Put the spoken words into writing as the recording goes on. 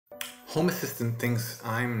Home Assistant thinks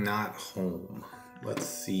I'm not home. Let's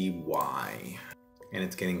see why. And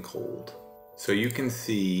it's getting cold. So you can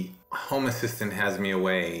see Home Assistant has me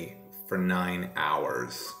away for 9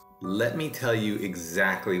 hours. Let me tell you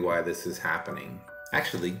exactly why this is happening.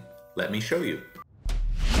 Actually, let me show you.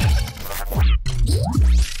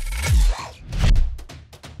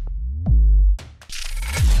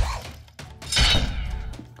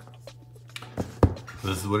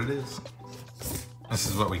 This is what it is. This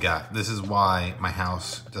is what we got. This is why my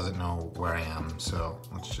house doesn't know where I am. So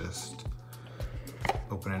let's just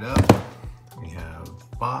open it up. We have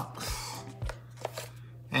box.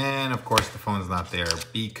 And of course the phone's not there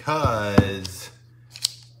because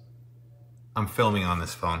I'm filming on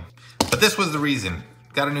this phone. But this was the reason.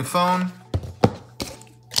 Got a new phone.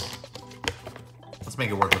 Let's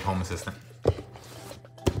make it work with Home Assistant.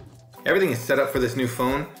 Everything is set up for this new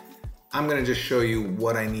phone. I'm gonna just show you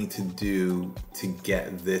what I need to do to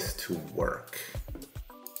get this to work.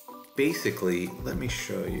 Basically, let me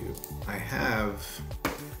show you.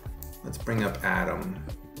 Let's bring up Adam.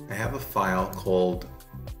 I have a file called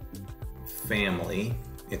family.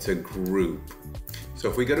 It's a group. So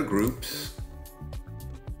if we go to groups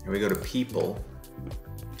and we go to people,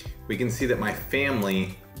 we can see that my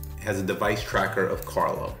family has a device tracker of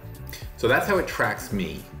Carlo. So that's how it tracks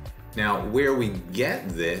me. Now, where we get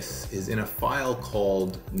this is in a file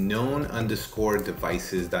called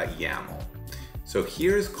known_devices.yaml. So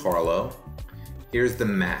here's Carlo, here's the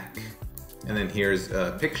Mac, and then here's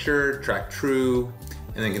a picture, track true,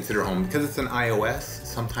 and then consider home. Because it's an iOS,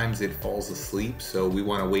 sometimes it falls asleep, so we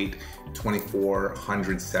want to wait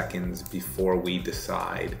 2400 seconds before we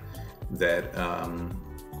decide that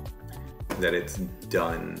that it's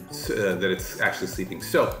done, that it's actually sleeping.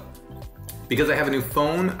 So, because I have a new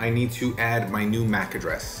phone, I need to add my new MAC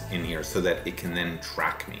address in here so that it can then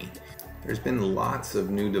track me. There's been lots of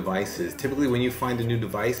new devices. Typically when you find a new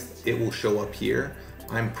device, it will show up here.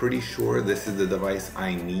 I'm pretty sure this is the device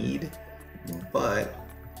I need, but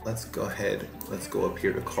let's go ahead, let's go up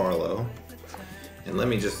here to Carlo, and let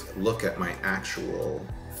me just look at my actual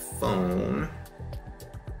phone.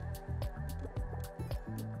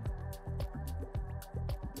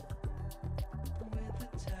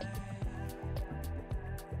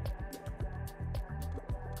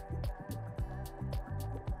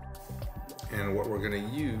 And what we're gonna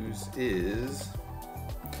use is,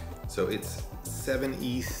 so it's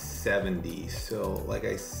 7E70. So like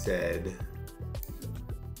I said,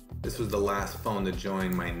 this was the last phone to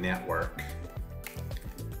join my network.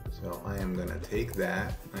 So I am gonna take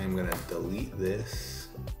that, I am gonna delete this.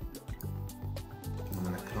 I'm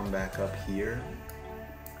gonna come back up here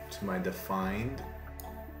to my defined.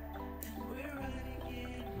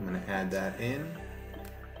 I'm gonna add that in,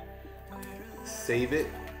 save it.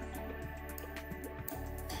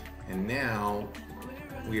 And now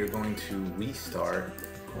we are going to restart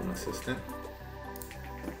Home Assistant.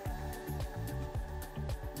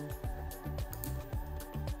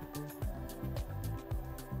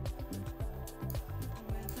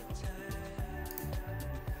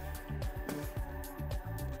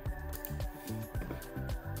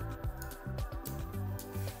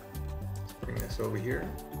 Let's bring this over here.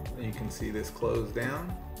 You can see this close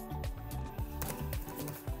down.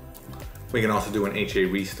 We can also do an HA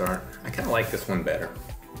restart. I kind of like this one better.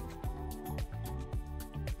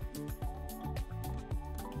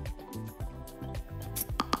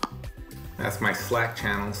 That's my Slack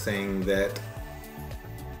channel saying that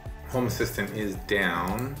Home Assistant is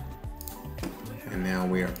down. And now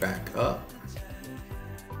we are back up.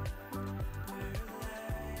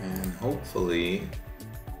 And hopefully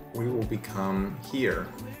we will become here.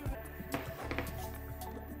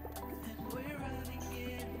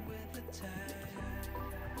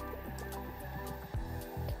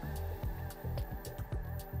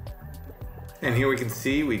 And here we can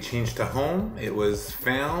see we changed to home. It was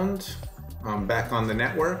found back on the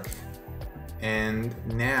network. And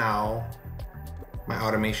now my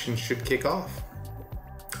automation should kick off.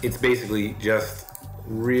 It's basically just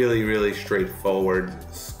really, really straightforward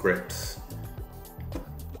scripts.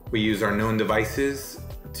 We use our known devices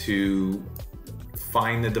to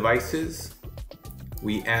find the devices.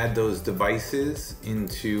 We add those devices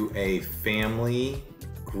into a family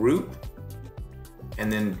group. And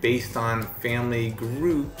then based on family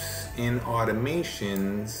groups in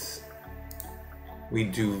automations, we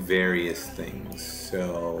do various things.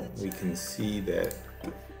 So we can see that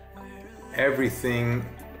everything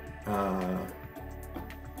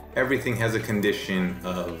has a condition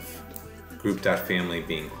of group.family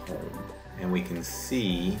being home. And we can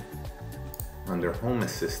see under Home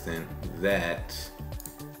Assistant that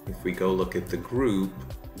if we go look at the group,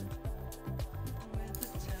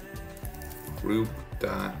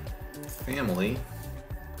 group.family.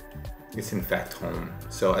 It's in fact home.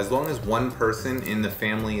 So as long as one person in the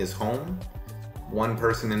family is home,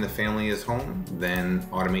 then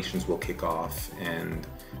automations will kick off and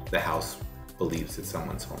the house believes that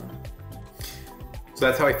someone's home. So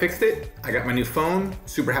that's how I fixed it. I got my new phone,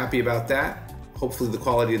 super happy about that. Hopefully the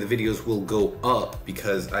quality of the videos will go up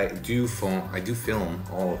because I do film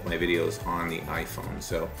all of my videos on the iPhone.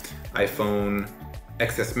 So iPhone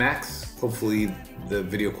XS Max, hopefully the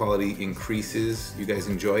video quality increases. You guys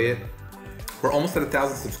enjoy it. We're almost at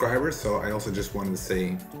 1,000 subscribers, so I also just wanted to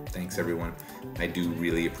say thanks everyone. I do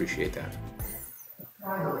really appreciate that.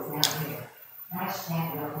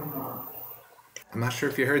 I'm not sure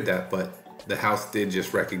if you heard that, but the house did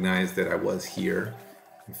just recognize that I was here.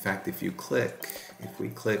 In fact, if we click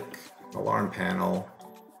alarm panel,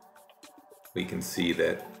 we can see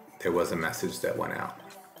that there was a message that went out.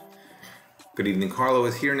 Good evening, Carlo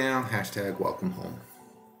is here now. #welcome home.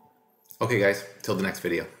 Okay guys, till the next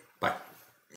video. Bye.